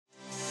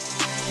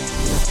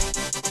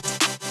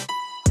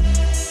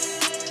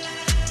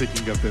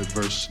picking up at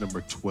verse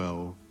number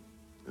 12.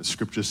 The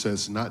scripture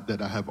says, not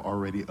that I have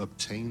already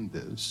obtained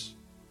this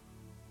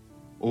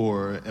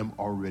or am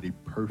already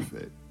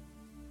perfect,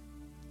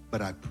 but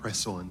I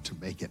press on to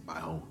make it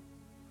my own,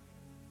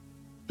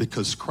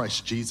 because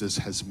Christ Jesus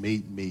has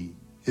made me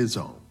his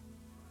own.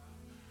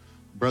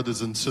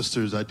 Brothers and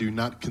sisters, I do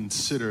not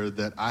consider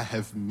that I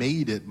have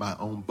made it my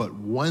own, but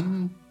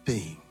one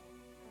thing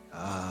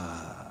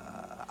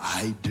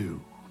I do.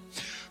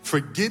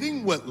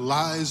 Forgetting what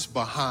lies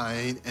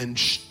behind and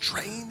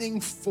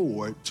straining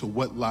forward to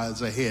what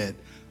lies ahead,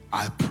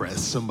 I press.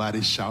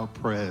 Somebody shout,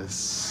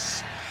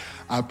 press.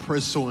 I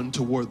press on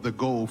toward the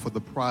goal for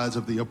the prize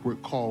of the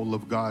upward call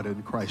of God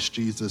in Christ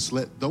Jesus.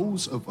 Let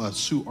those of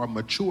us who are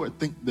mature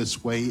think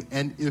this way,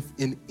 and if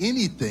in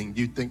anything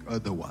you think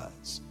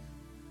otherwise,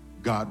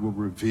 God will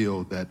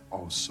reveal that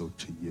also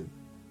to you.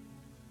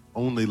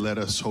 Only let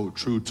us hold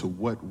true to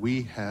what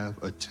we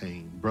have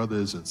attained.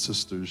 Brothers and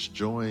sisters,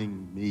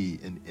 join me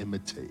in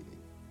imitating,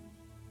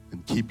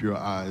 and keep your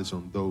eyes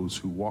on those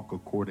who walk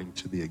according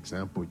to the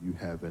example you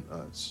have in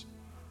us.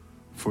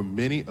 For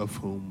many of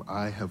whom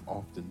I have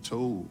often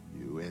told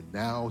you, and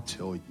now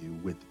tell you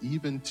with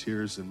even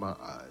tears in my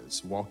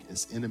eyes, walk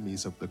as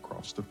enemies of the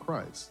cross of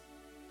Christ.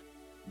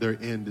 Their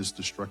end is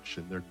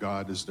destruction, their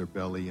God is their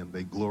belly, and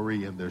they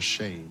glory in their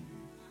shame,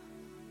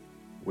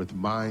 with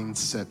minds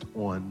set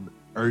on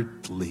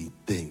earthly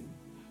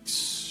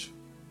things.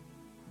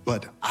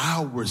 But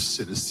our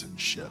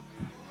citizenship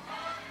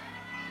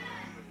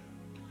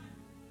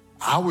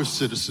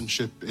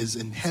is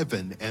in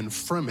heaven, and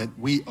from it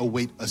we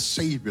await a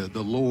Savior,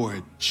 the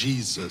Lord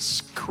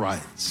Jesus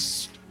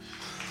Christ,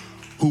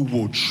 who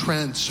will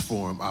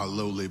transform our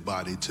lowly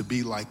body to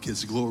be like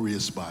his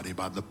glorious body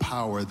by the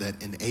power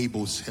that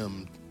enables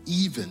him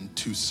even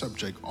to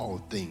subject all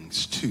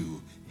things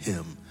to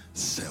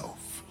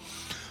himself.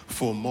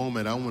 For a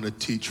moment, I want to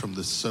teach from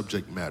the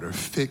subject matter,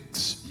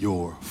 fix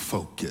your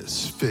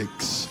focus.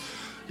 Fix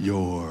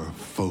your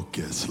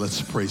focus.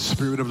 Let's pray.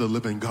 Spirit of the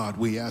living God,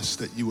 we ask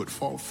that you would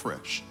fall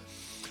fresh.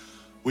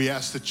 We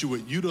ask that you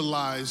would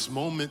utilize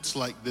moments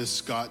like this,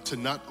 God, to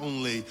not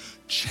only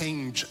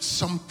change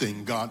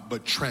something, God,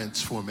 but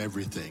transform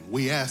everything.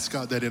 We ask,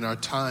 God, that in our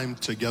time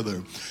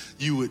together,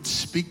 you would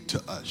speak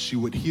to us. You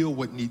would heal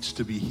what needs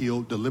to be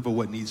healed, deliver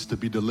what needs to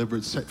be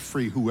delivered, set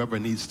free whoever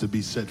needs to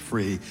be set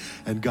free.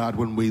 And God,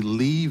 when we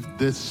leave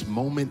this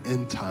moment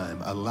in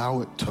time,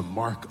 allow it to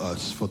mark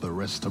us for the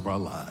rest of our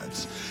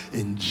lives.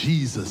 In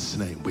Jesus'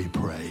 name we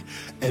pray.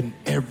 And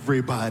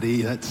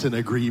everybody that's in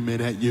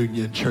agreement at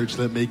Union Church,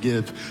 let me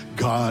give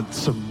God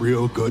some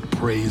real good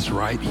praise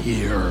right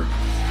here.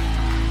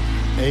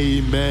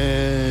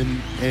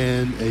 Amen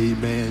and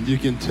amen. You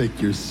can take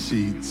your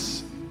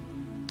seats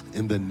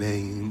in the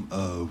name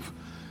of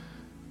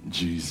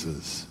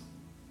Jesus.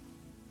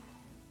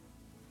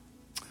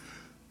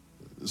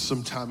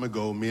 Some time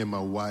ago, me and my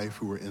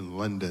wife, we were in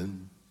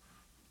London,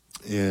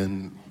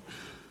 and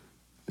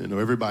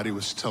everybody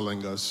was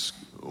telling us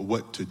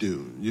what to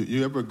do.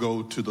 You ever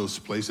go to those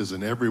places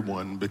and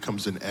everyone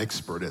becomes an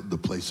expert at the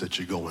place that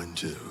you're going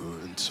to?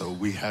 And so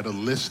we had a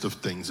list of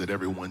things that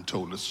everyone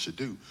told us to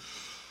do.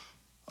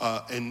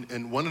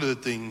 And one of the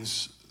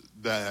things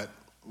that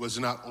was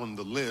not on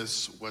the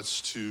list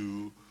was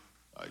to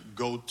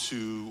go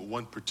to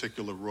one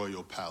particular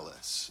royal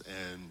palace.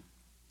 And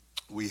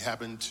we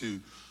happened to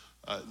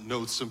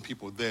know some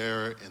people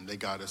there, and they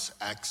got us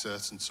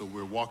access. And so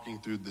we're walking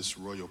through this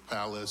royal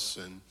palace,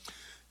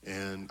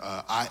 and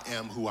I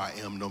am who I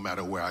am no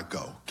matter where I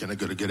go. Can I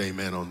get a good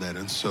amen on that?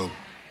 And so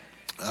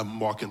I'm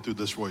walking through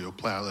this royal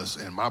palace,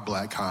 and my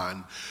black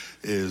hind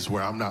is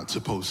where I'm not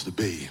supposed to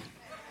be.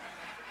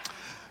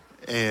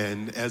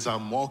 And as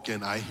I'm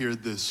walking, I hear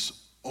this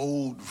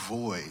old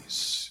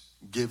voice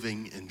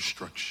giving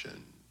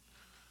instruction.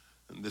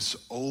 And this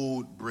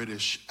old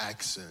British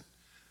accent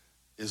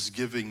is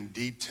giving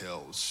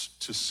details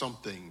to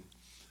something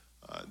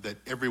that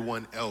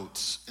everyone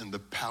else in the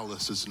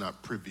palace is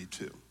not privy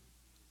to.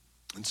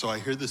 And so I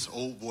hear this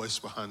old voice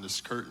behind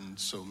this curtain.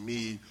 So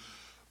me,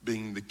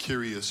 being the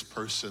curious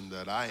person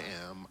that I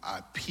am, I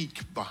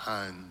peek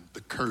behind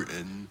the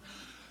curtain,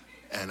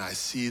 and I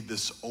see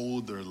this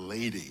older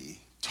lady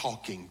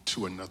talking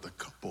to another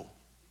couple.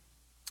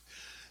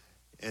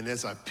 And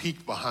as I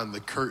peek behind the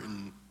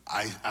curtain,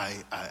 I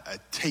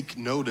take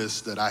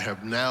notice that I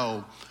have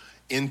now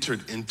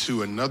entered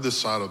into another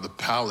side of the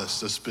palace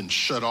that's been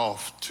shut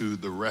off to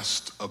the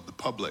rest of the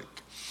public.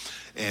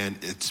 And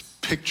it's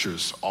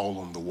pictures all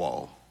on the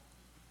wall.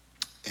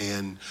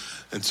 And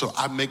so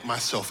I make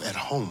myself at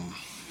home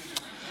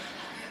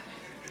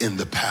in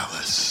the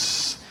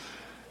palace.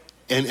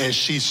 And as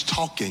she's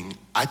talking,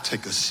 I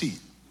take a seat.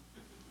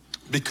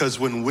 Because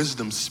when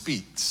wisdom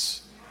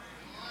speaks,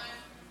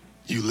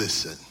 you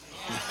listen.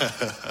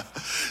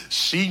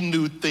 She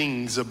knew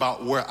things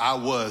about where I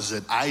was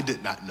that I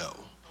did not know.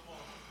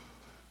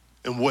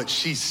 And what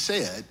she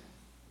said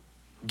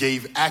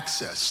gave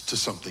access to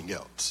something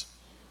else.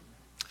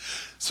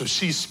 So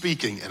she's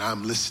speaking and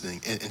I'm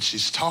listening, and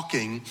she's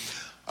talking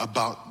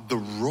about the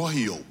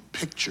royal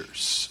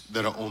pictures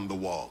that are on the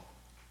wall.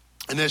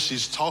 And as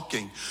she's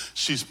talking,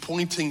 she's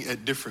pointing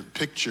at different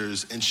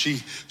pictures, and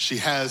she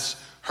has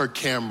her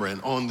camera,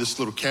 and on this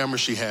little camera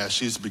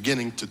she's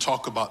beginning to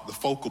talk about the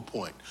focal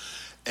point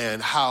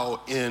and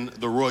how in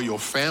the royal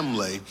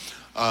family,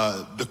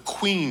 the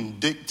queen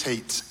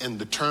dictates and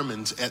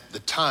determines at the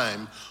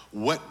time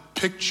what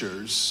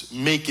pictures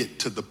make it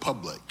to the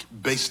public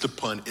based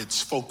upon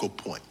its focal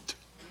point.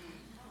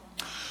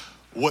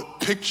 What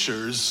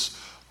pictures,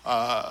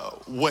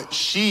 what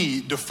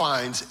she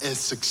defines as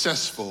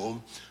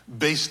successful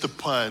based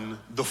upon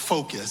the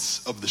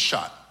focus of the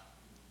shot.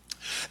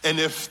 And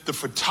if the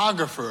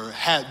photographer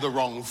had the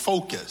wrong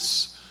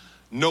focus,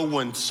 no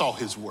one saw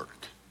his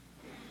work.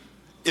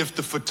 If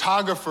the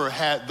photographer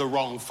had the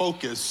wrong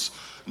focus,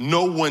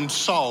 no one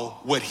saw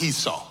what he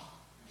saw.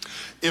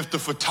 If the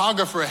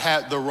photographer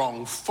had the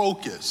wrong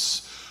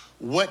focus,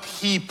 what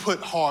he put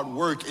hard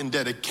work and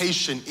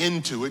dedication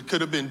into, it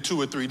could have been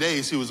 2 or 3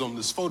 days he was on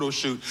this photo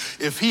shoot.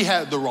 If he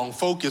had the wrong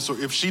focus, or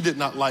if she did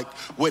not like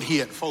what he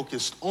had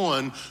focused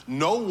on,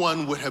 no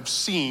one would have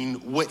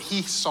seen what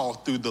he saw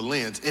through the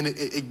lens. And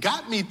it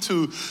got me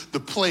to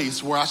the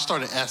place where I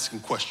started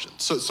asking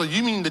questions. So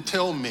you mean to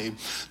tell me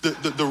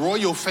the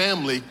royal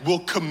family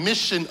will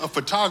commission a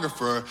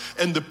photographer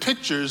and the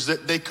pictures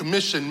that they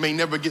commission may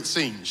never get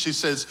seen? She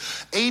says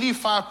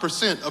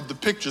 85% of the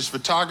pictures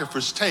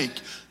photographers take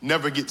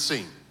never get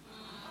seen.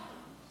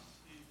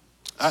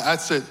 I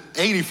said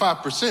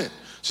 85%.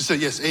 She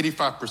said, yes,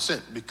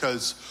 85%,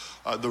 because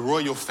the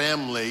royal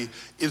family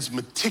is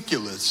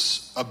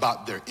meticulous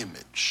about their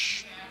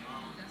image.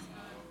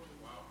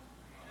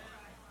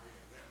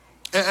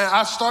 And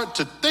I start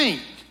to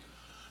think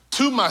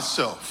to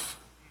myself,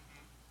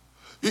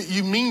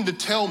 you mean to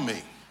tell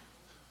me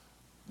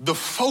the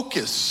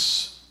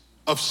focus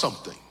of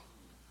something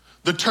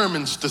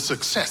determines the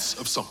success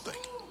of something?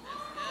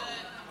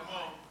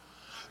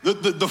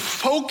 The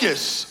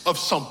focus of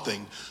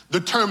something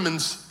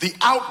determines the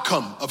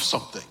outcome of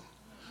something.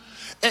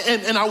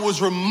 And I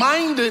was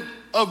reminded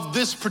of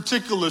this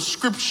particular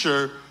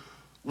scripture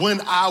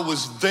when I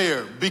was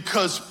there,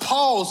 because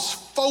Paul's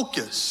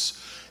focus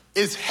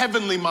is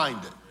heavenly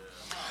minded.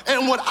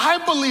 And what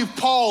I believe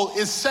Paul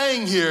is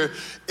saying here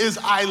is,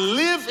 I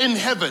live in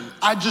heaven,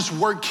 I just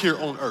work here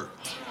on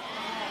earth.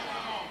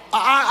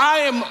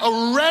 I am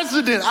a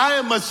resident. I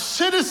am a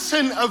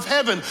citizen of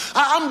heaven.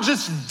 I'm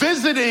just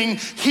visiting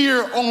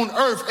here on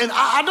earth. And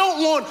I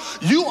don't want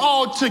you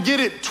all to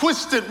get it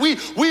twisted.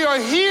 We are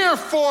here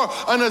for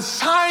an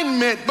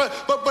assignment, but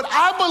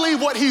I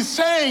believe what he's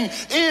saying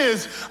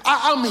is,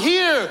 I'm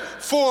here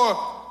for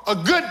a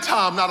good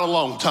time, not a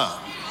long time.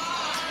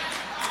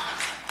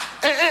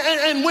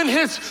 And when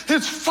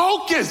his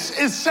focus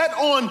is set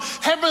on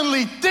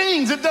heavenly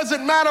things, it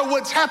doesn't matter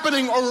what's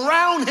happening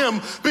around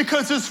him,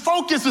 because his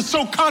focus is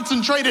so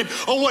concentrated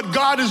on what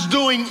God is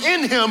doing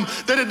in him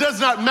that it does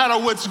not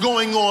matter what's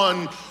going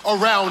on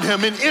around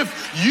him. And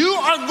if you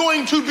are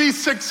going to be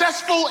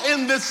successful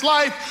in this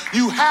life,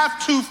 you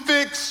have to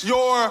fix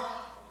your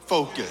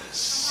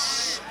focus.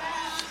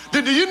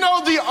 Do you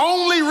know the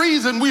only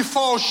reason we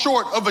fall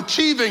short of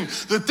achieving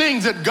the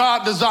things that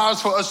God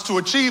desires for us to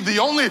achieve, the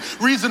only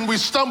reason we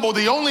stumble,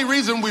 the only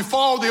reason we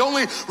fall, the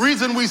only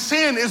reason we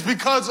sin is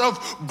because of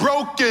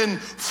broken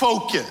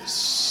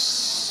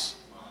focus?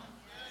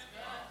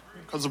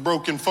 Because of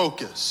broken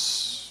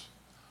focus.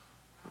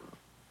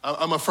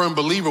 I'm a firm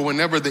believer,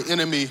 whenever the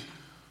enemy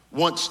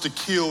wants to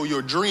kill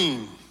your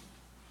dream,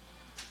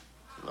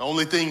 the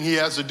only thing he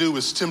has to do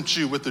is tempt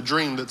you with a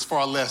dream that's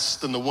far less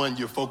than the one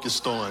you're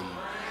focused on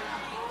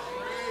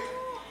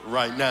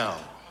right now.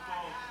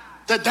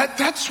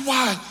 That's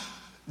why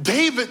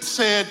David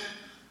said,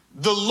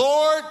 the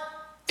Lord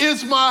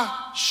is my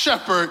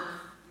shepherd,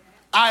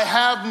 I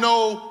have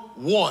no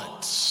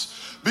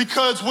wants.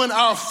 Because when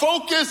our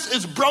focus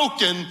is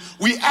broken,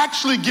 we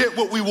actually get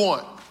what we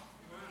want.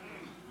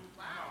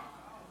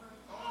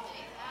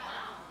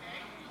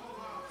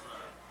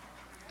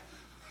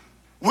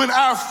 When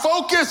our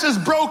focus is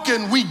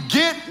broken, we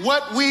get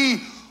what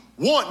we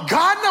want.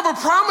 God never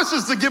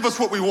promises to give us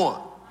what we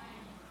want.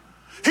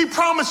 He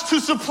promised to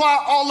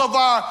supply all of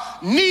our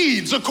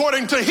needs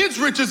according to his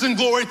riches and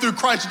glory through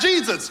Christ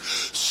Jesus.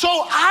 So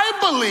I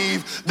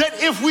believe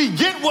that if we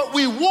get what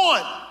we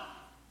want,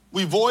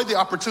 we void the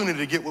opportunity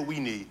to get what we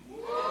need.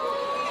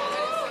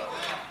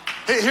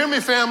 Hey, hear me,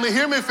 family,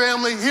 hear me,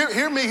 family,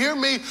 hear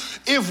me.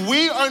 If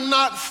we are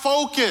not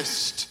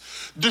focused,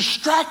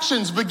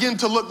 distractions begin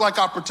to look like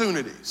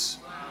opportunities.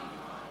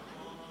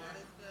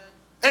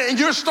 And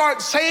you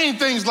start saying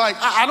things like,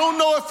 I don't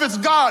know if it's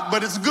God,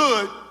 but it's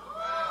good.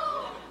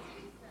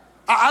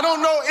 I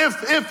don't know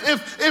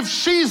if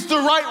she's the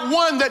right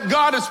one that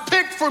God has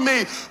picked for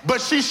me, but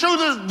she sure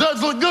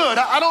does look good.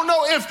 I don't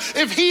know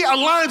if he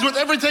aligns with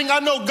everything I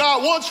know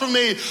God wants from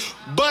me,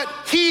 but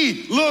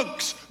he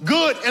looks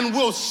good, and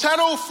will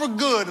settle for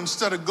good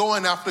instead of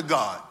going after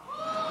God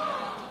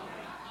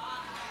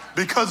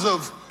because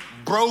of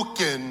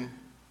broken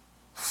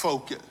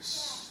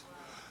focus.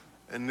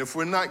 And if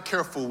we're not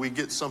careful, we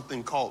get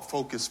something called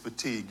focus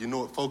fatigue. You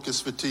know what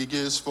focus fatigue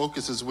is?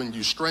 Focus is when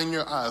you strain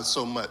your eyes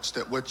so much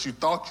that what you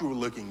thought you were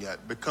looking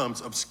at becomes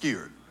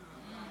obscured.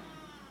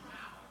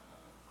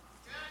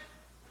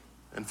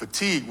 And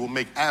fatigue will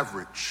make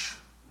average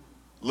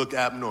look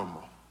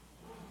abnormal.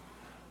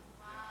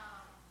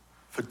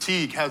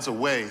 Fatigue has a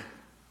way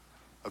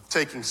of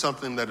taking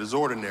something that is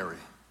ordinary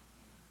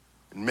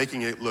and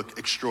making it look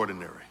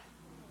extraordinary.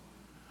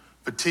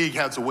 Fatigue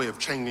has a way of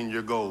changing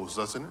your goals,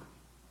 doesn't it?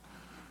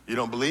 You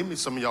don't believe me?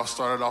 Some of y'all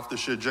started off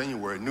this year,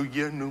 January. New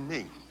year, new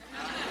me.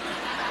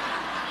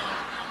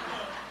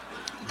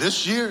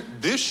 This year,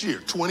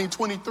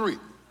 2023,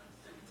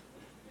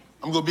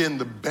 I'm going to be in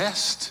the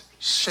best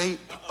shape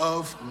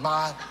of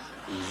my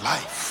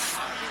life.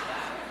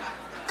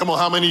 Come on,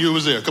 how many of you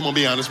was there? Come on,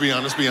 be honest.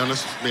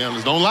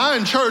 Don't lie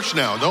in church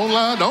now. Don't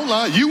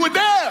lie. You were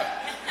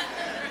there.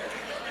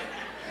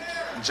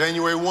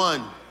 January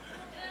 1,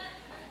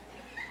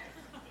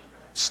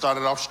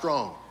 started off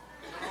strong.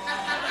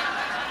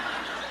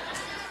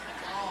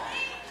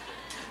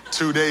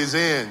 2 days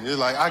in, you're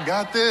like, I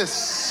got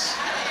this.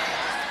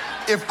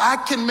 If I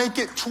can make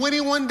it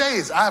 21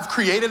 days, I've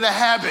created a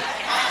habit.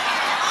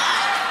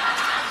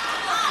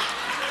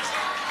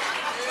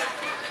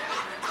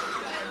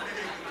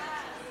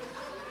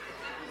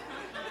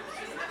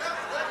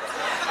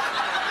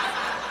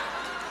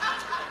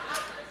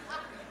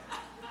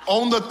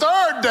 On the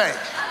third day,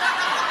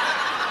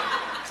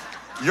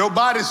 your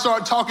body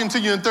start talking to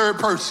you in third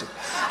person.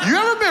 You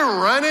ever been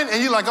running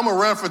and you're like, I'm gonna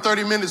run for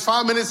 30 minutes,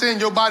 5 minutes in,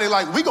 your body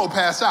like, we gonna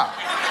pass out.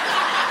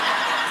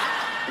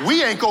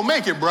 We ain't gonna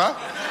make it, bruh.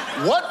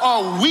 What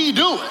are we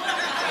doing?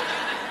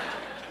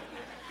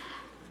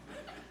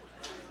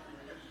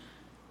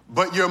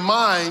 But your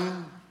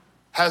mind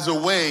has a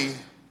way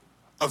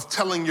of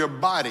telling your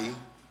body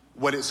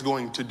what it's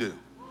going to do.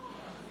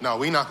 No,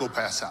 we not gonna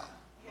pass out.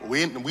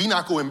 We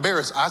not gonna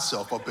embarrass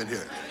ourselves up in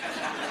here.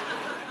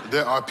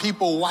 There are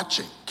people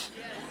watching.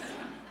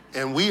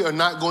 And we are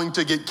not going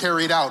to get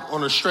carried out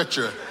on a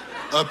stretcher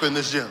up in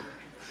this gym.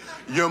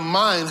 Your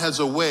mind has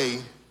a way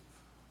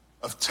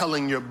of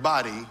telling your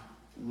body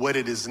what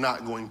it is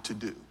not going to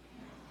do.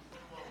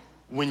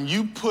 When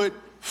you put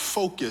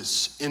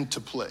focus into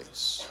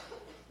place,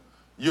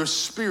 your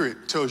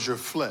spirit tells your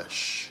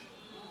flesh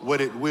what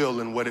it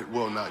will and what it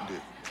will not do.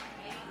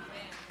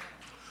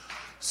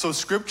 So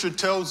scripture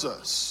tells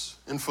us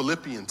in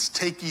Philippians,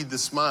 take ye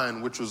this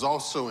mind, which was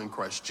also in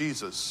Christ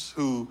Jesus,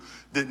 who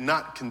did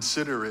not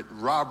consider it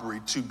robbery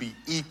to be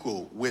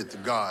equal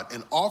with God.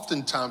 And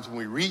oftentimes when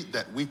we read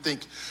that, we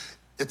think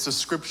it's a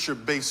scripture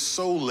based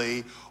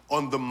solely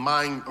on the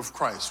mind of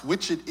Christ,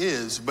 which it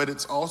is, but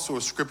it's also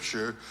a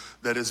scripture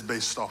that is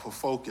based off of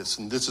focus.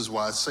 And this is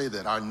why I say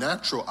that. Our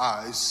natural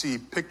eyes see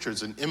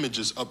pictures and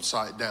images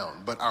upside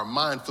down, but our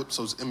mind flips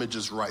those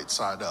images right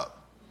side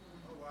up.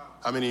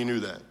 How many of you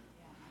knew that?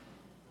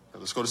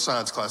 Let's go to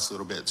science class a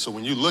little bit. So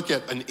when you look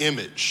at an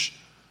image,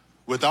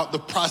 without the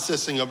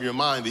processing of your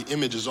mind, the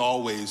image is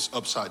always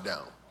upside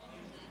down.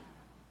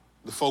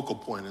 The focal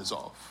point is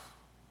off.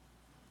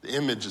 The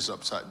image is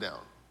upside down.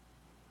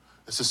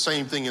 It's the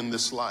same thing in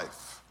this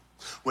life.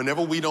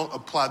 Whenever we don't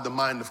apply the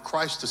mind of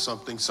Christ to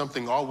something,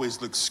 something always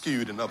looks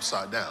skewed and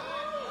upside down.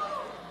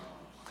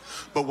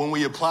 But when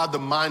we apply the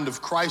mind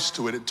of Christ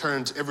to it, it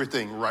turns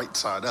everything right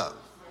side up.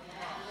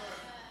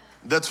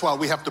 That's why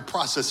we have to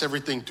process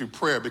everything through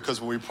prayer, because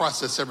when we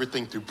process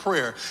everything through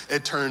prayer,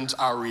 it turns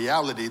our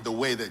reality the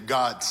way that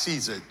God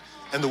sees it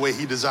and the way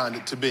he designed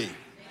it to be.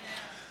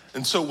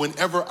 And so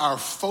whenever our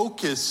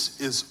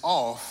focus is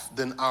off,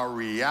 then our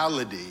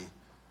reality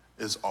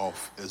is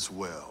off as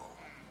well.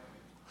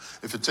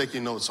 If you're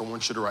taking notes, I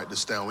want you to write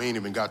this down. We ain't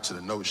even got to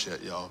the notes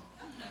yet, y'all.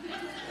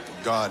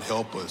 God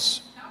help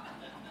us.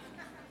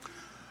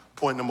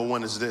 Point number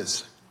 1 is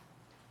this.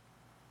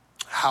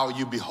 How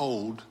you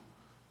behold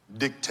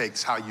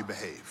dictates how you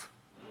behave.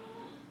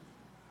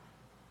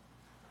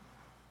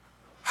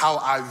 How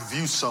I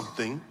view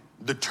something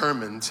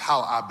determines how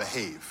I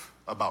behave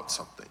about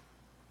something.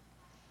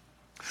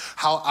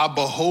 How I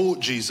behold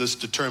Jesus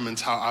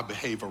determines how I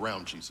behave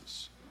around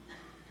Jesus.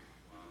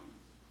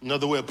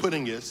 Another way of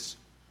putting it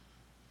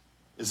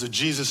is the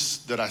Jesus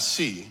that I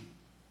see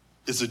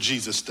is a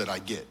Jesus that I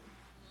get.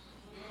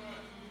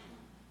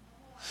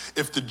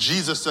 If the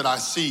Jesus that I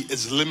see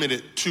is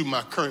limited to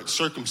my current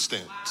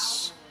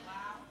circumstance,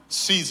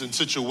 season,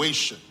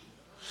 situation,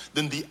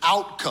 then the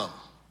outcome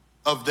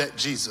of that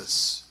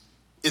Jesus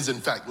is in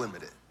fact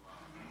limited.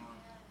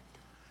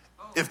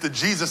 If the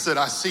Jesus that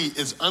I see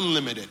is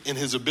unlimited in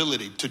his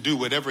ability to do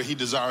whatever he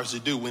desires to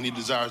do, when he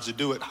desires to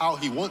do it, how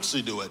he wants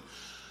to do it,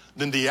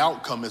 then the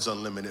outcome is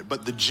unlimited.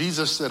 But the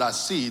Jesus that I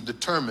see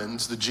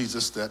determines the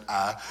Jesus that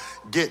I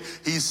get.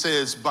 He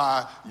says,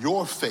 by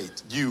your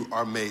faith, you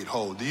are made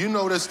whole. Do you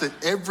notice that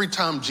every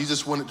time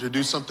Jesus wanted to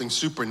do something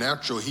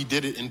supernatural, he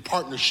did it in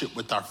partnership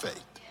with our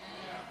faith?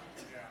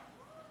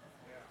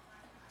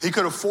 He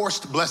could have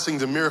forced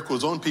blessings and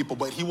miracles on people,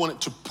 but he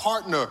wanted to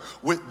partner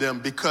with them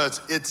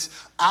because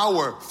it's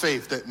our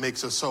faith that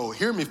makes us whole.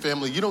 Hear me,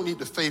 family. You don't need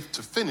the faith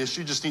to finish.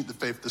 You just need the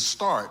faith to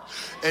start.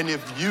 And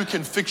if you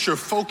can fix your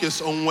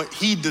focus on what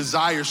he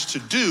desires to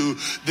do,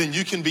 then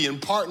you can be in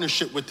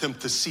partnership with him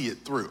to see it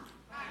through.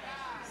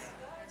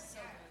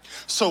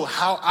 So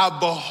how I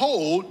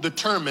behold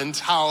determines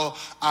how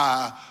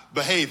I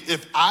behave.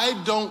 If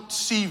I don't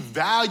see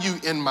value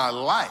in my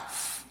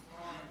life,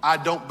 I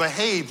don't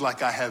behave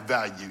like I have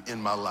value in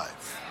my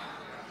life.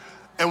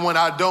 And when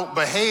I don't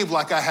behave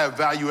like I have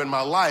value in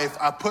my life,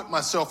 I put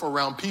myself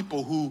around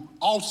people who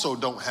also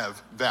don't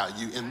have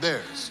value in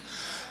theirs.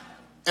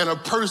 And a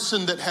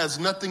person that has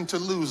nothing to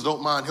lose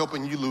don't mind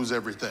helping you lose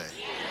everything.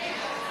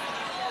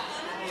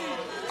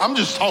 I'm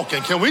just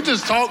talking. Can we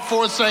just talk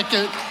for a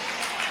second?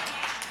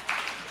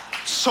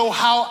 So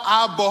how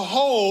I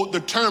behold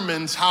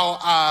determines how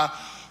I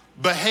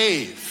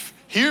behave.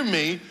 Hear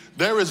me.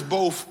 There is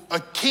both a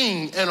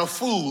king and a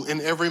fool in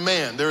every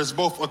man. There is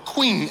both a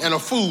queen and a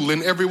fool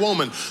in every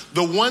woman.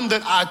 The one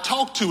that I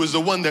talk to is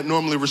the one that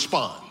normally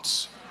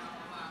responds.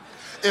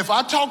 If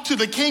I talk to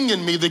the king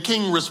in me, the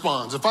king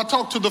responds. If I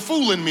talk to the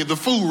fool in me, the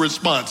fool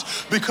responds.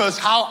 Because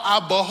how I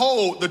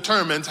behold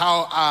determines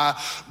how I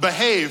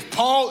behave.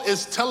 Paul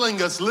is telling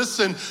us,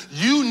 listen,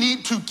 you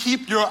need to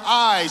keep your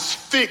eyes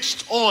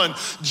fixed on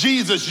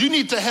Jesus. You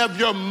need to have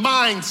your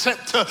mind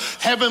set to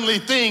heavenly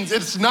things.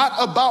 It's not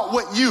about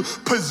what you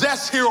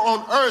possess here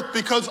on earth,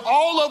 because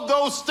all of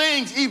those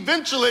things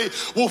eventually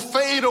will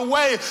fade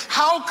away.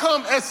 How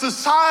come as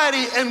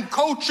society and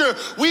culture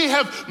we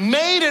have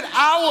made it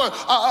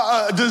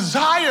our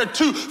desire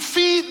to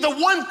feed the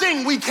one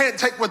thing we can't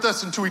take with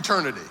us into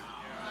eternity?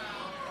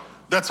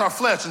 That's our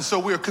flesh. And so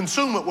we're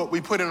consumed with what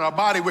we put in our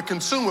body. We're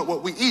consumed with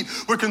what we eat.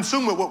 We're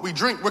consumed with what we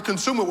drink. We're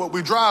consumed with what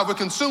we drive. We're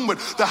consumed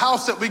with the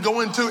house that we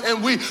go into.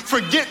 And we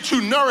forget to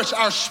nourish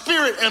our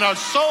spirit and our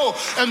soul.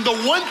 And the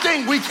one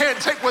thing we can't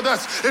take with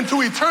us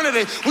into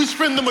eternity, we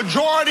spend the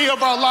majority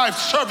of our life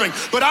serving.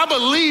 But I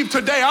believe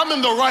today I'm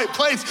in the right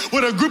place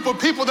with a group of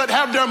people that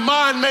have their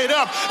mind made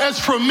up.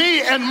 As for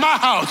me and my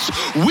house,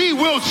 we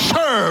will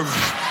serve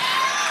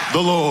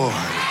the Lord.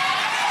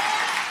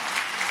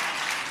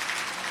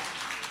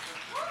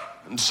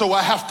 And so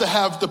I have to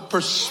have the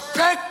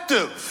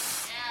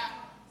perspective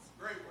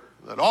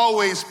that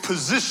always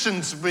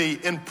positions me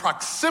in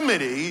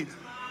proximity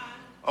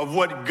of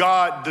what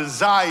God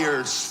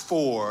desires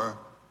for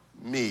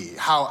me.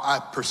 How I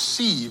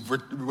perceive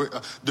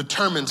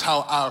determines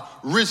how I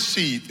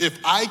receive. If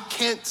I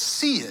can't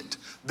see it,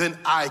 then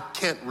I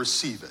can't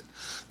receive it.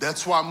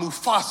 That's why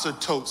Mufasa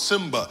told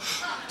Simba,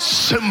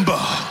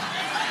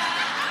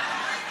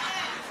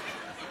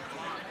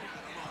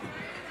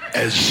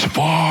 as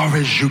far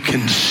as you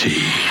can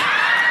see.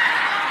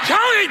 Y'all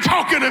ain't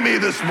talking to me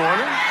this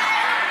morning.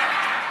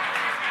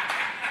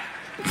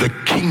 The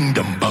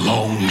kingdom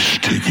belongs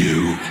to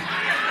you.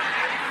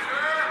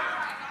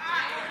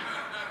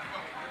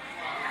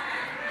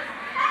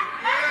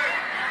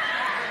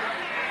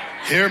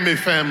 Hear me,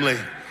 family.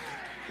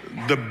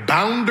 The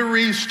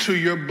boundaries to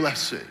your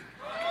blessing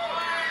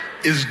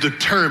is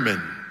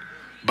determined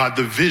by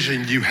the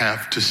vision you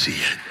have to see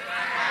it.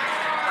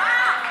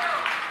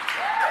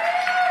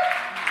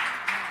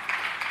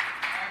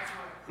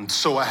 And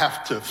so I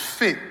have to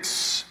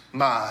fix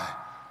my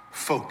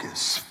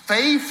focus.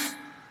 Faith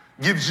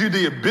gives you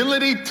the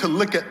ability to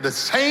look at the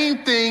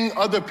same thing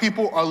other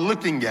people are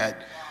looking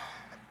at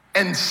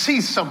and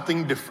see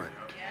something different.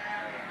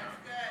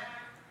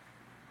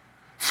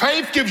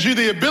 Faith gives you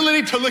the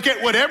ability to look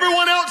at what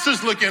everyone else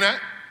is looking at,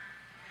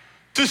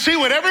 to see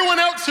what everyone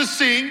else is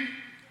seeing,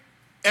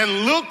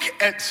 and look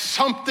at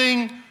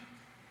something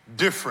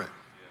different.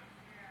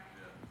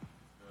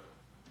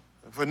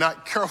 If we're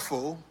not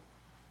careful,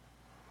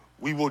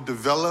 we will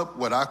develop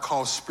what I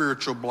call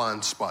spiritual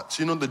blind spots.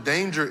 You know, the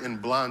danger in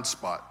blind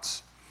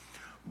spots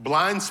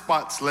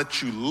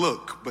let you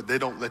look, but they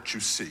don't let you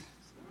see.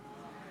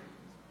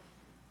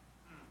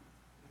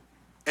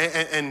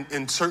 And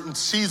in certain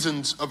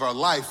seasons of our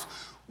life,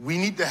 we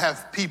need to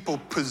have people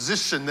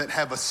positioned that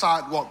have a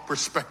sidewalk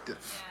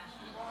perspective.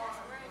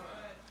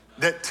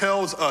 That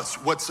tells us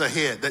what's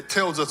ahead, that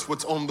tells us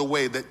what's on the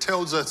way, that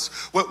tells us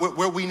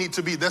where we need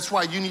to be. That's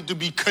why you need to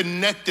be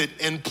connected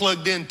and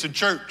plugged into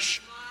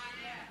church.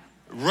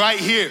 Right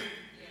here.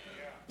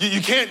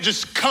 You can't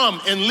just come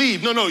and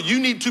leave. No, you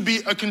need to be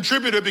a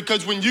contributor,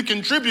 because when you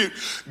contribute,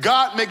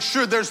 God makes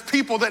sure there's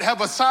people that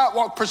have a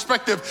sidewalk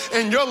perspective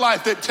in your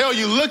life that tell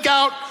you, look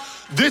out,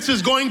 this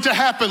is going to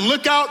happen.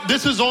 Look out,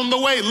 this is on the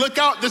way. Look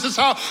out, this is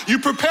how you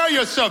prepare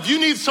yourself. You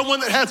need someone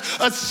that has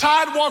a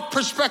sidewalk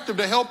perspective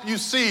to help you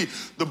see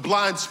the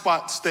blind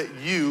spots that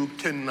you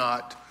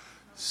cannot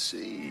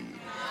see.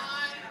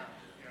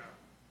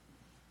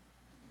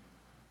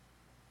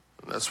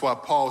 That's why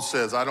Paul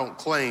says, I don't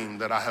claim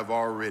that I have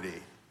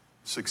already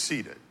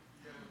succeeded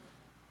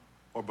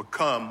or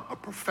become a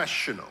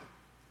professional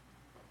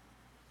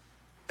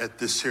at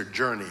this here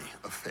journey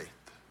of faith.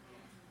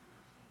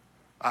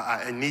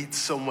 I need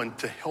someone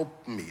to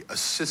help me,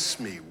 assist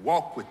me,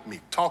 walk with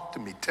me, talk to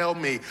me, tell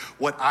me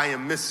what I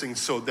am missing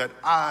so that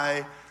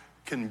I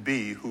can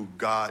be who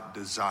God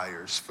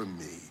desires for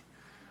me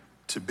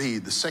to be.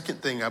 The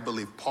second thing I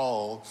believe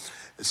Paul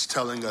is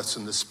telling us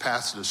in this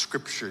passage of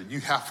scripture,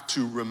 you have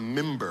to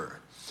remember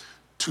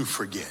to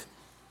forget.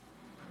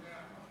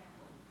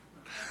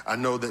 I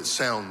know that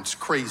sounds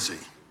crazy,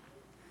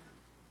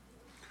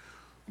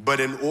 but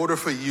in order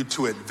for you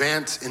to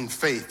advance in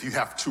faith, you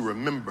have to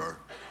remember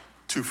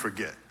to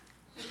forget.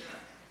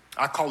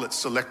 I call it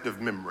selective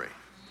memory.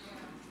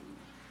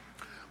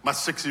 My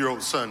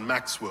 6-year-old son,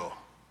 Maxwell,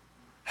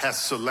 has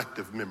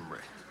selective memory.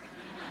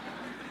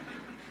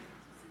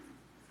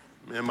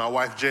 Me and my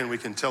wife, Jen, we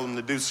can tell him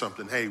to do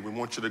something. Hey, we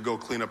want you to go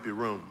clean up your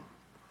room.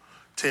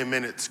 10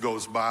 minutes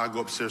goes by, I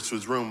go upstairs to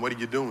his room. What are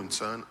you doing,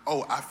 son?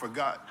 Oh, I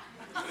forgot.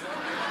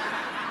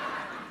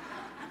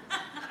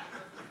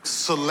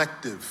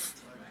 Selective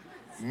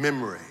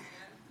memory.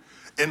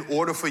 In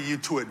order for you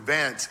to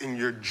advance in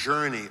your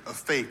journey of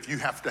faith, you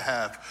have to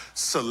have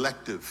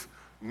selective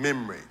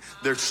memory.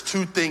 There's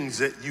two things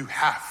that you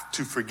have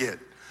to forget.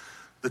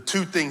 The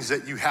two things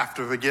that you have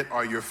to forget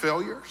are your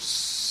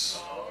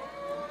failures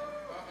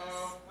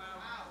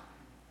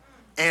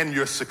and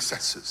your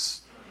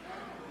successes.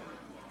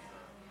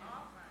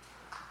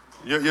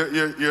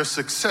 Your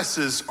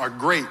successes are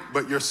great,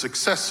 but your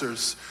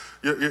success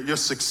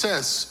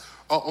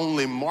are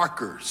only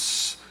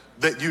markers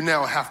that you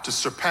now have to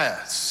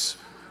surpass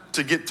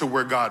to get to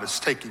where God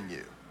is taking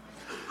you.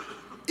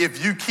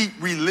 If you keep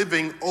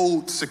reliving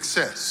old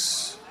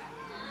success,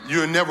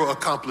 you'll never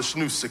accomplish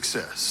new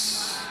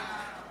success.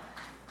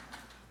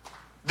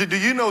 Do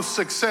you know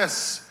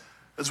success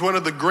is one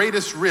of the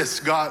greatest risks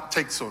God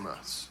takes on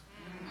us?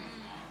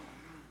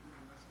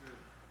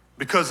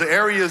 Because the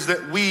areas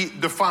that we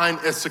define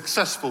as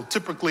successful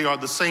typically are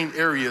the same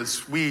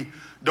areas we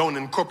don't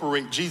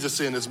incorporate Jesus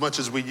in as much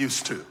as we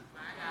used to.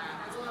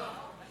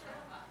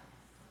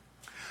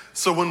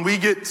 So when we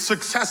get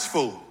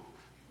successful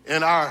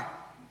in our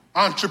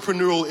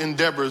entrepreneurial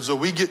endeavors, or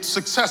we get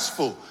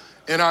successful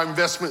in our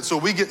investments, or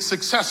we get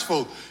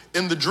successful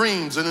in the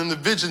dreams and in the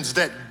visions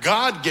that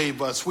God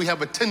gave us, we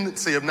have a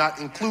tendency of not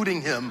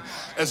including him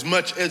as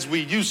much as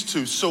we used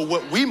to. So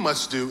what we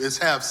must do is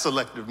have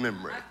selective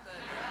memory.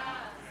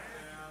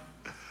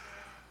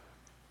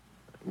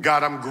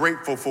 God, I'm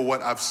grateful for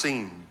what I've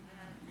seen,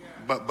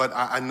 but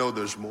I know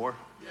there's more.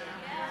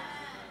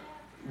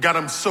 God,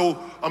 I'm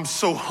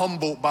so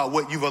humbled by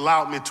what you've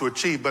allowed me to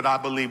achieve, but I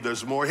believe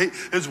there's more.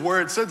 His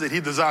word says that he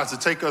desires to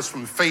take us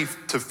from faith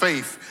to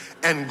faith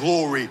and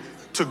glory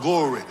to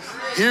glory.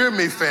 Hear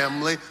me,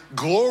 family.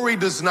 Glory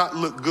does not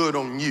look good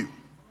on you.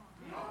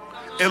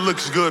 It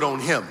looks good on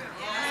him.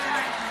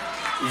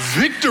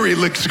 Victory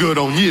looks good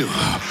on you.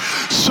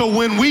 So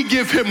when we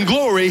give him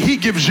glory, he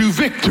gives you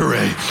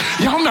victory.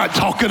 Y'all not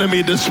talking to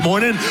me this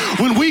morning.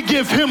 When we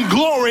give him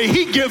glory,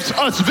 he gives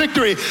us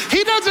victory.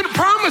 He doesn't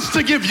promise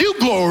to give you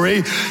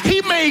glory.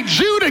 He made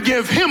you to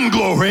give him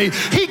glory.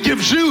 He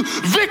gives you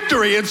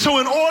victory. And so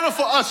in order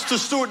for us to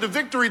steward the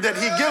victory that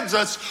he gives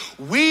us,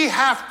 we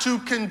have to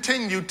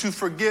continue to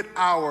forget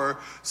our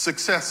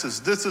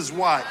successes. This is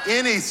why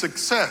any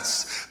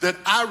success that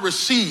I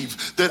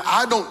receive that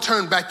I don't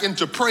turn back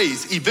into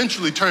praise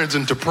eventually turns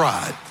into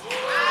pride.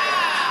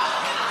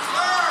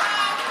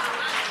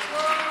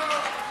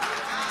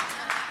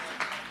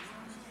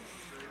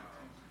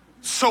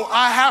 So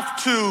I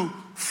have to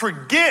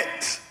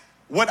forget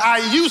what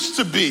I used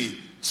to be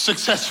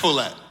successful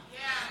at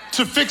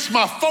to fix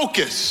my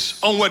focus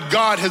on what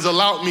God has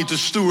allowed me to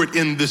steward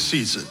in this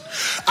season.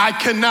 I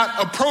cannot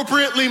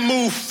appropriately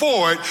move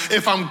forward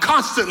if I'm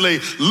constantly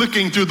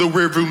looking through the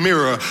rearview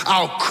mirror.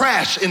 I'll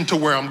crash into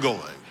where I'm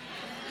going.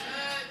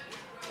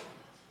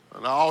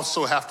 And I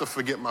also have to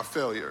forget my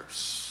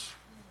failures,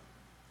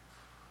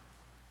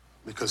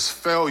 because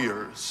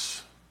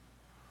failures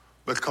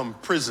become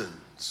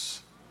prisons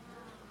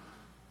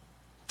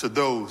to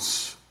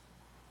those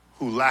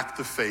who lack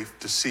the faith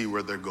to see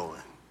where they're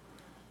going.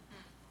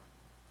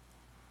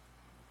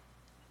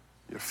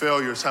 Your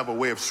failures have a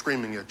way of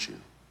screaming at you,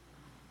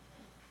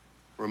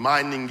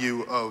 reminding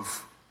you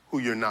of who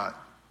you're not,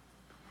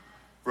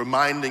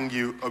 reminding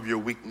you of your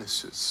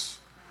weaknesses,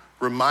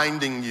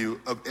 reminding you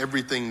of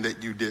everything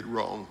that you did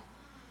wrong.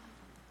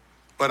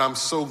 But I'm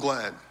so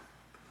glad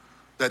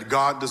that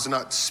God does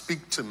not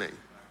speak to me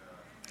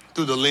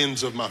through the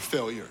lens of my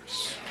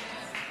failures.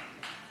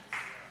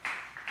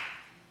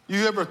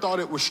 You ever thought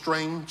it was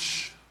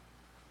strange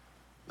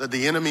that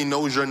the enemy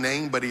knows your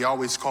name, but he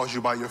always calls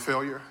you by your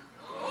failure?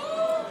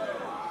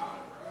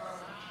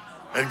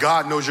 And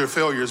God knows your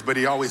failures, but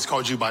he always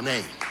calls you by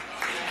name.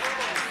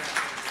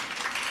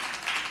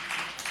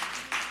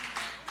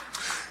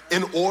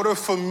 In order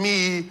for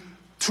me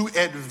to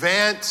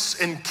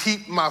advance and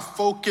keep my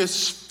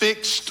focus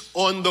fixed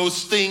on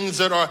those things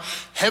that are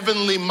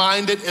heavenly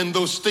minded and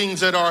those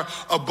things that are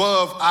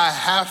above, I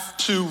have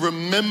to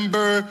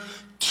remember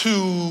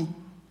to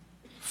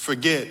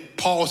forget.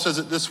 Paul says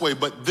it this way,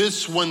 but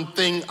this one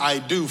thing I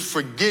do,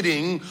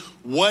 forgetting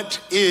what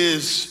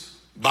is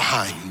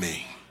behind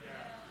me.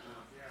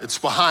 It's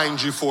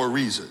behind you for a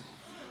reason.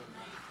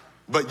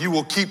 But you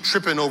will keep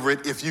tripping over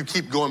it if you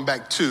keep going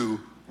back to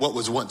what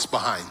was once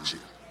behind you.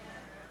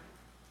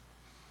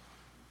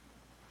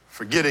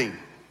 Forgetting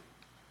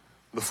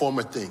the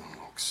former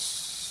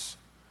things.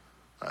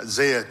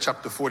 Isaiah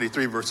chapter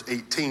 43 verse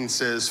 18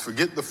 says,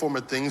 forget the former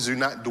things, do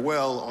not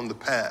dwell on the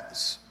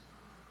past.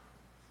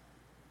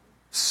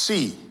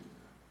 See,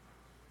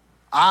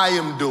 I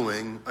am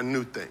doing a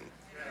new thing.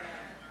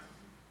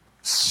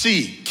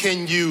 See,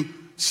 can you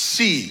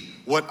see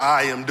what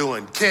I am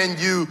doing? Can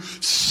you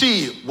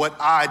see what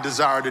I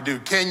desire to do?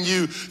 Can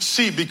you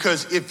see?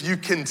 Because if you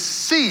can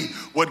see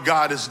what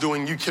God is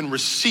doing, you can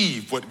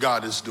receive what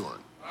God is doing.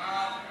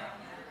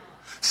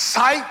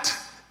 Sight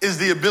is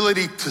the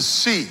ability to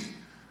see.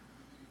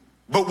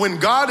 But when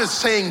God is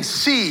saying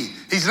see,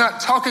 he's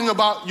not talking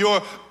about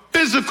your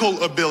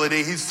physical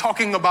ability. He's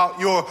talking about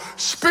your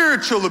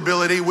spiritual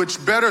ability,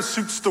 which better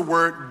suits the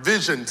word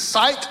vision.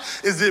 Sight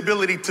is the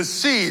ability to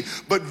see,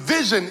 but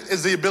vision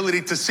is the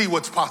ability to see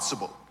what's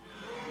possible.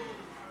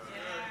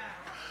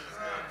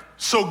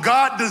 So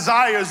God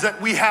desires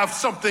that we have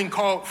something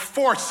called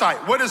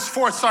foresight. What is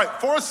foresight?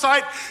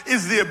 Foresight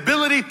is the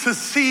ability to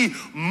see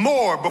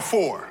more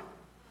before.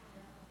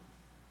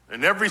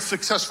 And every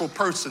successful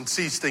person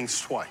sees things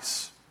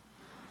twice.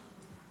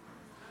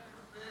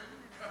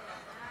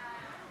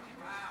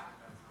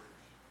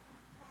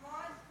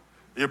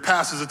 Your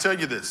pastors will tell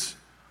you this.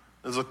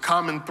 There's a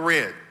common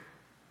thread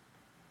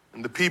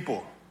in the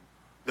people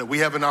that we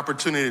have an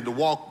opportunity to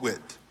walk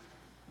with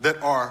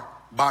that are,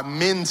 by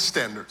men's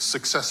standards,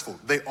 successful.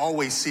 They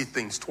always see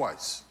things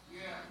twice.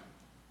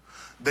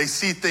 They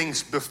see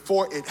things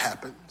before it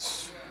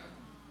happens.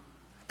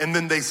 And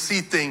then they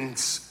see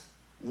things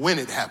when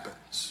it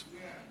happens.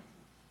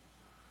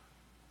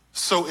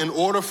 So in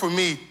order for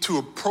me to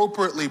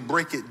appropriately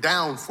break it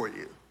down for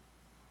you,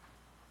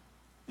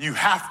 you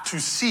have to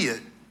see it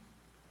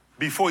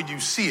before you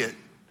see it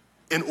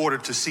in order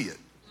to see it.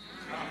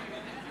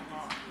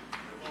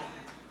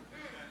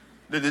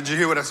 Did you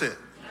hear what I said?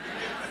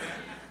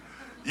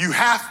 You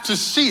have to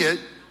see it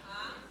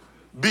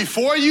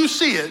before you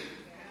see it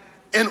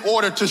in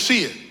order to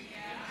see it.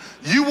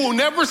 You will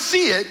never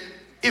see it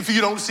if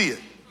you don't see it.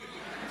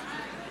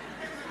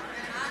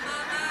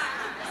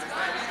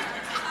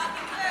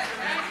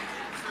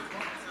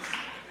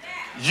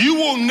 You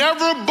will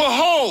never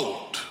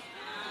behold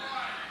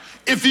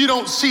if you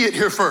don't see it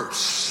here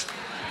first.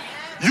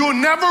 You'll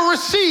never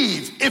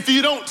receive if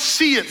you don't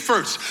see it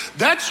first.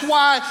 That's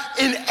why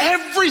in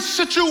every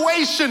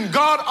situation,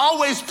 God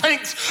always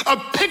paints a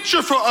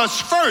picture for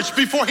us first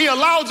before he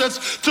allows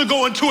us to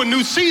go into a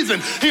new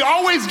season. He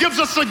always gives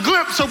us a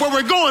glimpse of where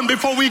we're going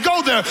before we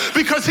go there,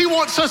 because he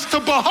wants us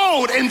to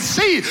behold and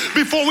see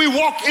before we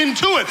walk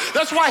into it.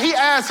 That's why he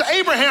asked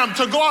Abraham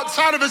to go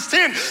outside of his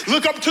tent,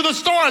 look up to the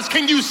stars.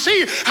 Can you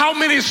see how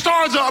many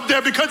stars are up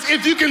there? Because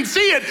if you can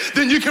see it,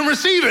 then you can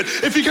receive it.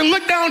 If you can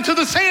look down to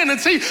the sand and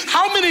see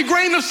how many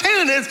grain of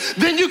sand it is,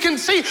 then you can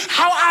see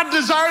how I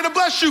desire to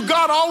bless you.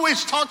 God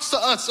always talks to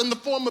us in the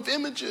form of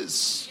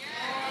images.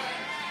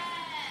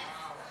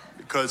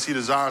 Because he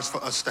desires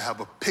for us to have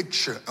a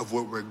picture of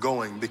where we're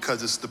going,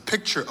 because it's the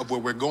picture of where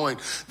we're going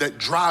that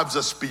drives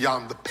us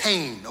beyond the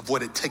pain of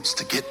what it takes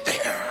to get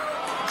there.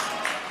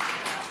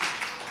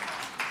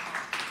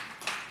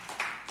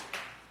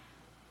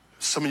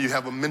 Some of you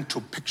have a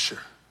mental picture.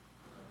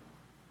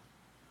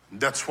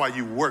 That's why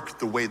you work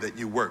the way that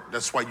you work.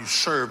 That's why you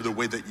serve the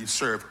way that you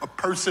serve. A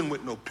person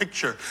with no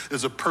picture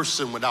is a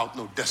person without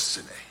no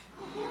destiny.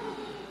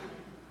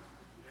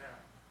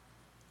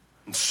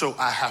 And so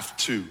I have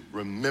to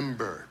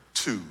remember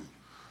to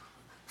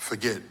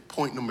forget.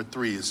 Point number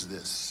 3 is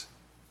this.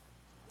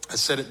 I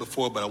said it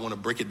before, but I want to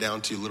break it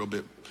down to you a little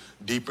bit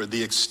deeper.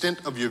 The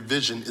extent of your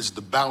vision is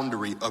the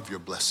boundary of your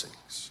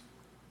blessings.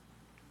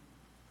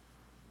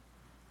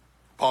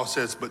 Paul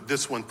says, but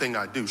this one thing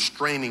I do,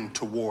 straining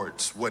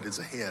towards what is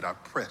ahead, I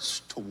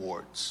press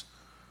towards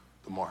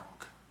the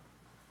mark.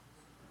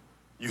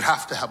 You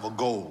have to have a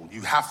goal. You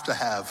have to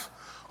have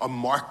a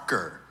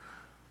marker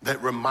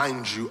that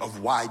reminds you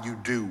of why you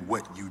do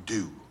what you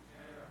do.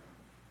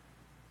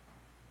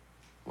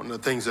 One of the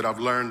things that I've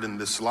learned in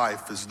this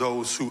life is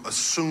those who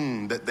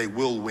assume that they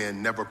will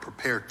win never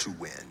prepare to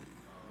win.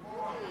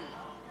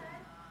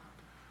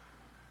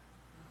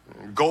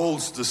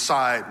 Goals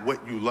decide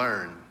what you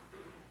learn,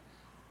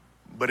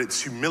 but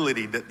it's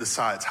humility that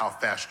decides how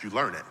fast you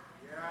learn it.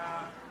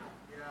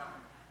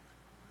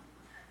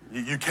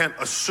 You can't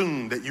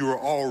assume that you are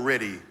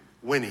already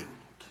winning.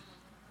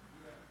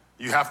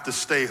 You have to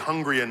stay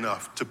hungry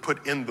enough to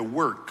put in the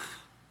work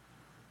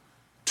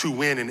to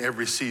win in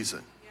every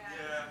season.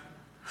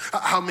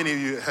 How many of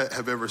you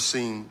have ever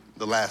seen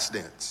The Last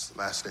Dance?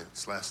 Last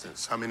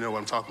Dance. How many know what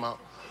I'm talking about?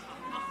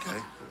 Okay.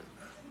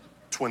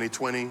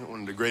 2020,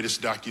 one of the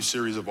greatest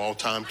docuseries of all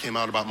time, came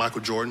out about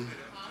Michael Jordan.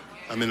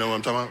 How many know what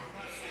I'm talking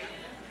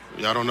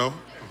about? Y'all don't know?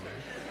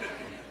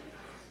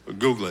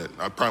 Google it.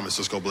 I promise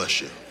it's gonna bless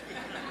you.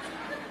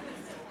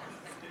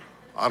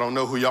 I don't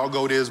know who y'all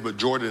GOAT is, but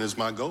Jordan is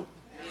my GOAT.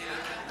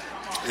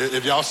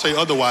 If y'all say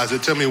otherwise,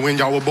 tell me when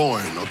y'all were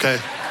born, okay?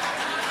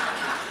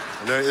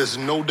 There is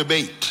no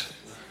debate.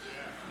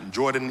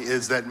 Jordan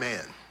is that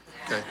man,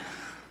 okay?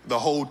 The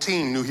whole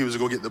team knew he was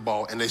going to go get the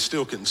ball, and they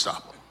still couldn't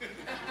stop him.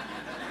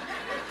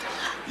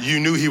 You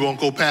knew he won't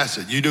go pass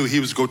it. You knew he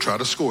was going to try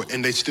to score it,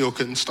 and they still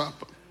couldn't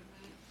stop him.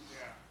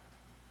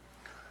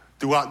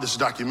 Throughout this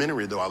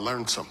documentary, though, I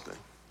learned something.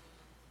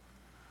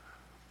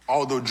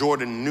 Although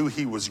Jordan knew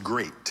he was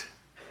great,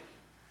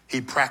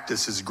 he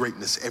practiced his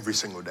greatness every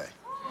single day.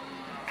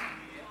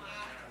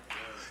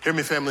 Hear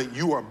me, family,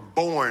 you are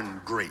born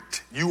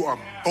great. You are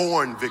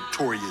born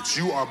victorious.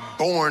 You are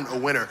born a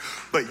winner,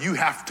 but you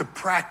have to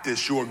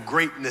practice your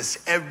greatness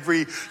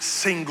every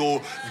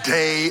single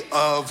day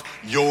of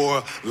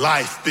your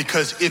life,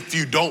 because if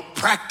you don't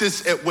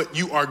practice at what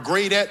you are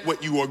great at,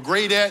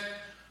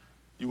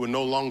 you will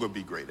no longer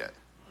be great at.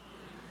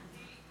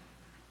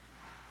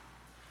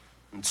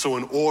 And so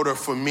in order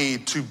for me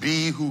to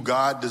be who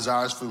God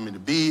desires for me to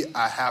be,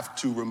 I have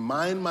to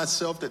remind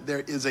myself that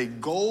there is a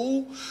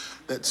goal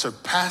that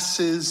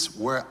surpasses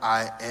where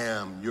I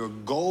am. Your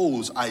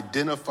goals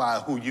identify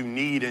who you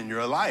need in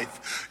your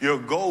life. Your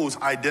goals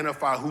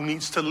identify who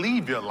needs to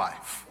leave your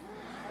life.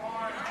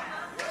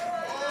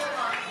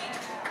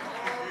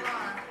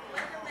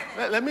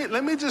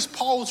 Let me just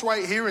pause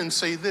right here and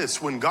say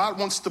this. When God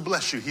wants to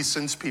bless you, he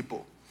sends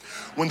people.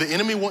 When the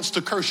enemy wants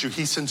to curse you,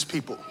 he sends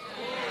people.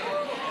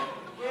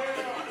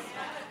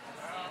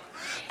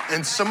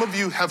 And some of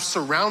you have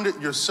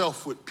surrounded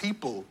yourself with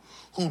people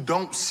who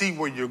don't see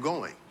where you're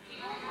going.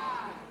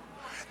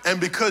 And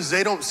because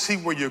they don't see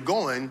where you're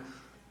going,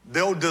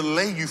 they'll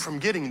delay you from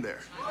getting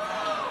there.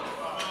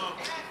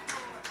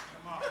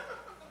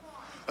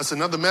 That's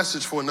another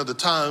message for another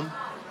time.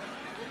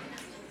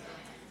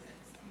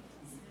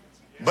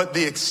 But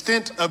the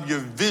extent of your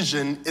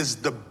vision is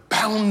the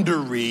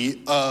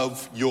boundary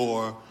of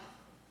your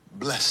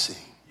blessing.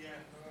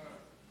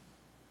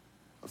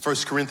 1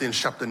 Corinthians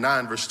chapter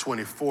 9, verse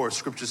 24,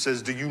 scripture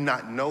says, do you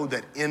not know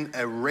that in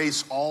a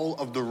race all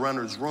of the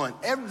runners run?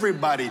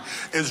 Everybody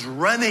is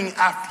running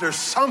after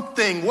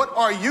something. What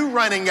are you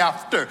running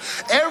after?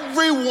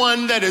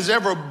 Everyone that is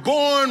ever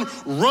born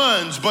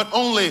runs, but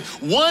only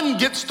one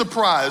gets the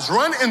prize.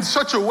 Run in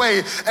such a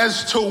way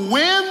as to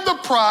win the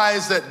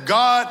prize that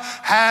God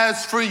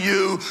has for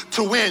you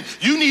to win.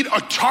 You need a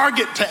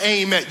target to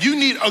aim at. You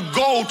need a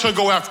goal to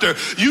go after.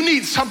 You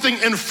need something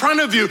in front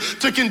of you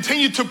to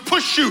continue to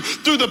push you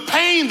through the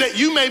pain that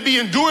you may be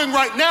enduring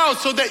right now,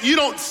 so that you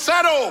don't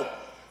settle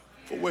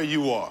for where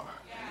you are.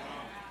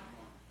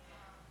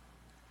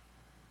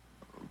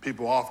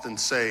 People often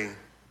say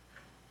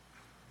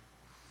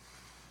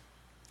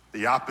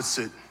the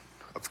opposite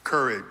of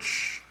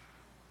courage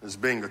is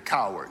being a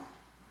coward.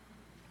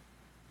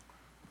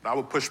 But I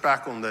would push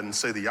back on that and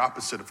say the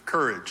opposite of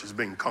courage is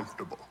being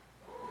comfortable.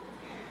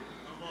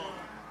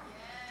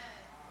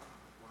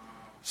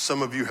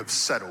 Some of you have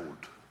settled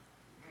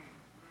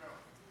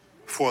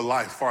for a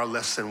life far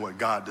less than what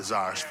God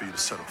desires for you to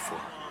settle for.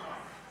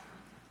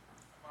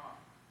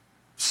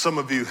 Some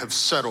of you have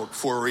settled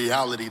for a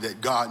reality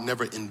that God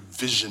never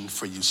envisioned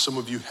for you. Some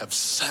of you have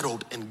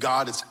settled, and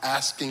God is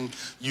asking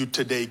you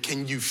today,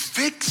 can you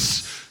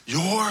fix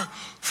your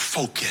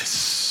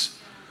focus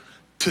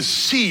to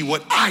see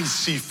what I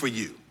see for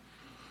you,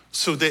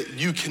 so that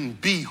you can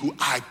be who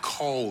I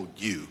called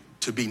you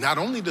to be? Not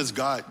only does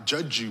God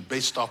judge you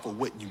based off of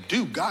what you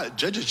do, God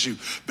judges you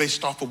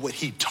based off of what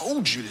he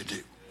told you to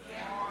do.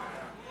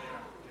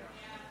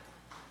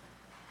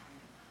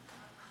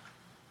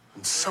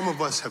 And some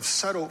of us have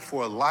settled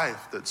for a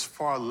life that's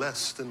far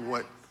less than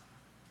what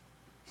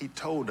he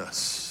told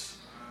us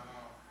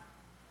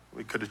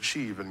we could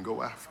achieve and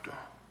go after.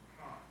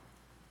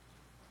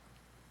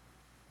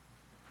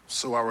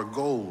 So our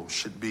goal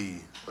should be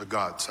a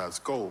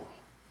God-sized goal,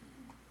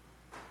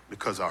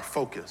 because our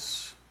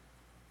focus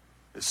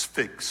is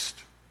fixed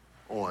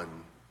on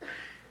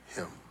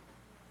him.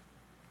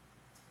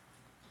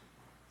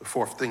 The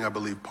fourth thing I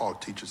believe Paul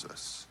teaches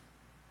us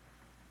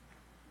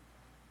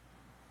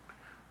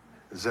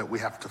is that we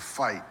have to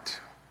fight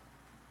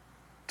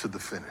to the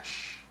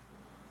finish.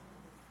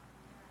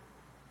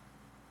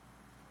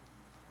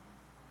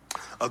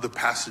 Other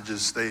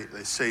passages, they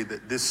say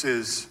that this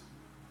is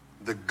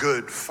the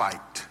good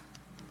fight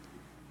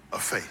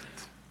of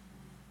faith.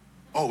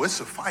 Oh,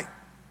 it's a fight.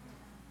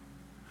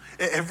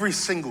 Every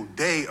single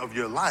day of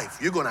your life,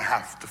 you're going to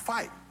have to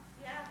fight.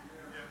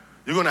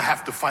 You're going to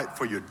have to fight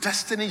for your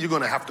destiny. You're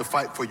going to have to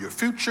fight for your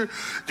future.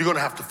 You're going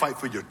to have to fight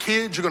for your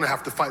kids. You're going to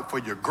have to fight for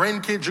your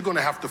grandkids. You're going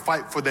to have to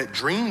fight for that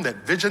dream, that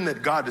vision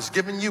that God has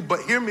given you.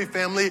 But hear me,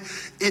 family,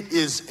 it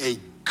is a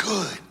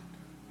good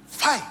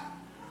fight.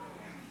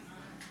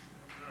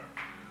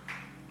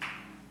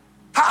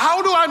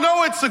 How do I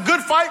know it's a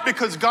good fight?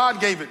 Because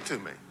God gave it to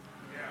me.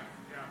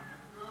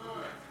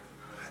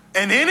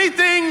 And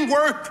anything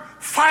worth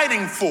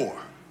fighting for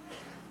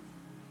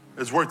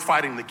is worth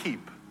fighting to keep.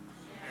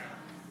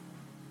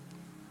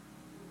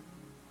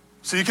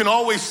 So you can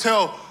always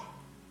tell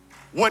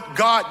what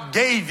God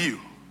gave you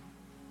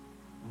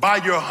by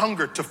your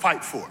hunger to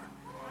fight for.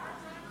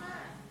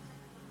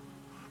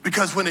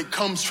 Because when it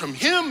comes from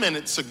him and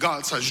it's a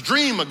God-sized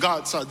dream, a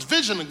God-sized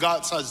vision, a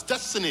God-sized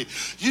destiny,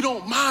 you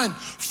don't mind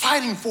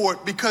fighting for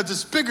it because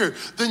it's bigger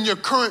than your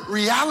current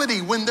reality.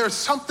 When there's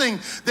something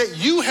that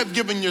you have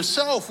given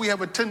yourself, we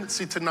have a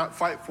tendency to not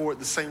fight for it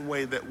the same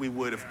way that we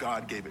would if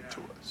God gave it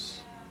to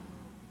us.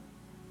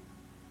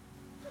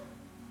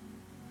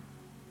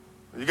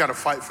 You got to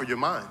fight for your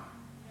mind.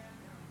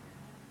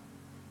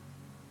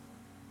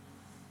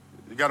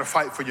 You got to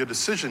fight for your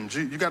decisions.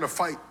 You got to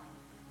fight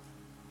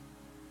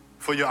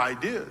for your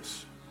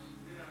ideas.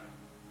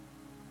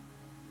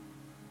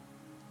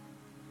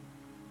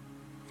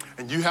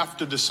 And you have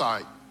to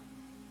decide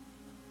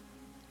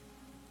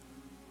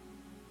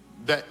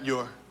that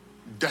your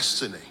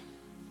destiny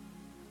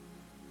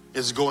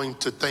is going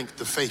to thank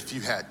the faith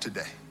you had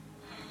today.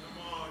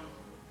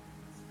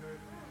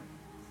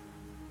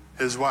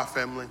 Here's why,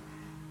 family.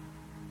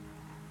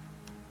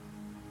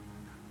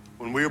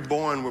 When we're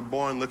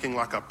born looking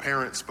like our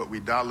parents, but we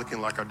die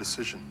looking like our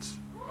decisions.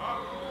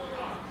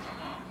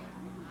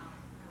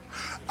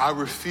 I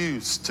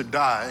refuse to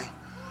die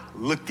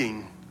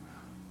looking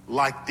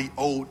like the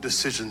old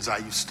decisions I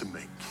used to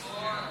make.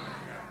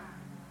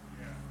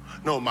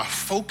 No, my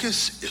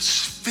focus is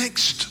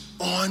fixed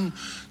on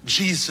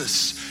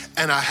Jesus,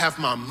 and I have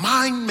my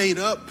mind made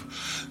up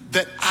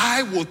that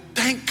I will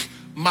thank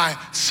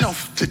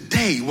myself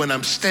today when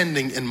I'm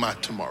standing in my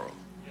tomorrow.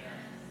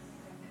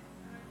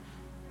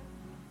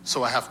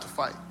 So I have to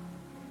fight.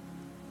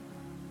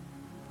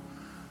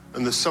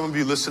 And there's some of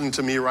you listening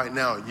to me right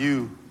now,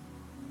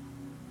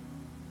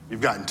 You've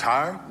gotten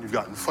tired, you've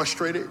gotten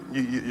frustrated,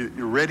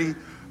 you're ready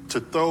to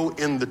throw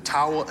in the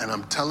towel, and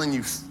I'm telling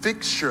you,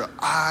 fix your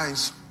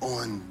eyes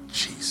on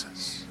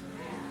Jesus.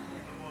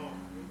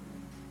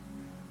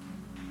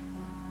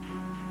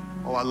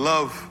 Oh, I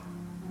love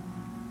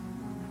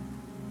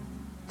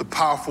the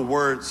powerful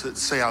words that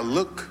say, I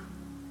look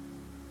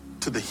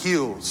to the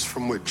hills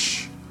from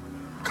which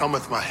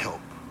cometh my help.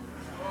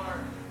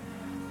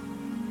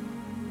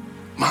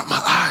 My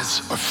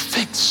eyes are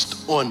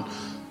fixed on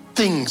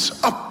things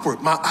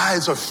upward. My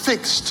eyes are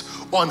fixed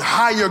on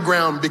higher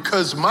ground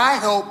because my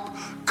help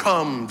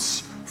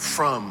comes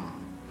from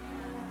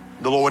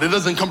the Lord. It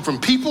doesn't come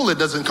from people. It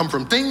doesn't come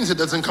from things. It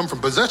doesn't come from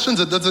possessions.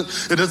 It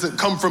doesn't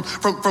come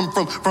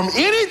from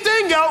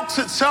anything else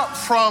except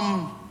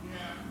from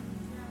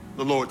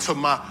the Lord. So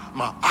my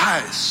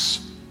eyes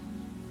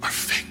are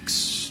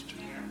fixed.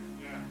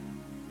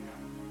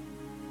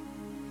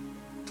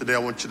 Today I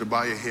want you to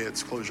bow your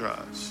heads, close your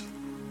eyes.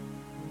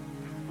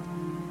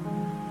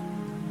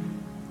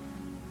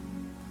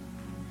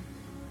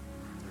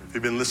 If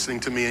you've been listening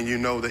to me and you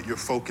know that your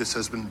focus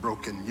has been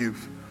broken,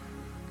 you've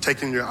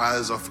taken your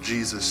eyes off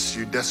Jesus,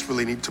 you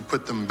desperately need to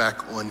put them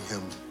back on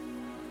him.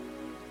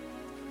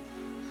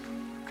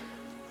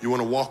 You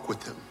want to walk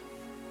with him.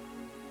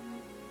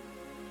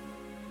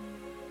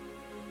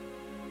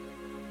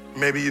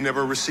 Maybe you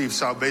never received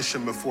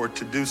salvation before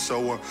to do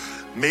so, or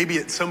maybe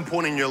at some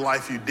point in your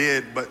life you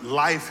did, but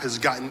life has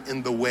gotten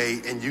in the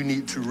way and you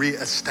need to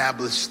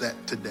reestablish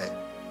that today.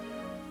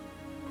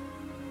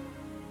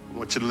 I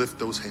want you to lift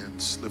those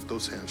hands,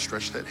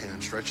 stretch that hand,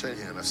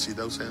 I see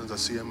those hands, I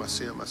see them.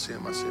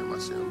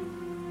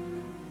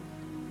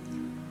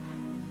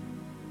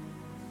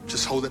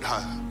 Just hold it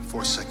high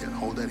for a second,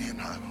 hold that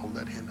hand high.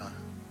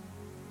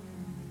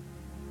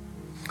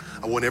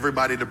 I want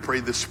everybody to pray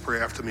this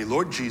prayer after me.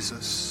 Lord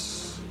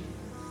Jesus,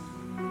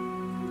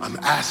 I'm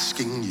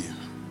asking you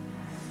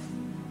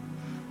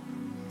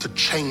to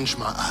change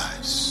my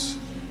eyes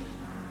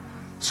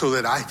so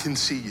that I can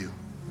see you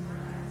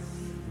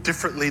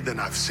differently than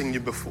I've seen you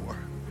before.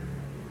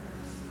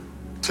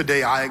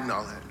 Today I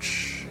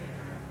acknowledge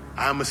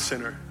I'm a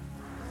sinner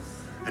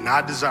and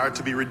I desire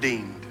to be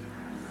redeemed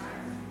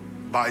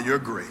by your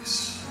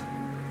grace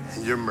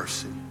and your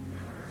mercy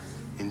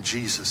in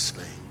Jesus'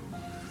 name.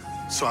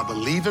 So I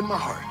believe in my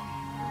heart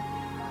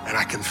and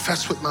I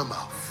confess with my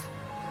mouth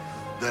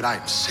that I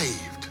am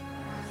saved,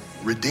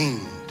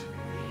 redeemed,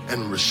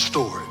 and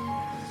restored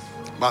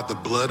by the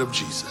blood of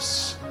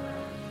Jesus.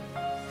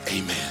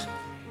 Amen.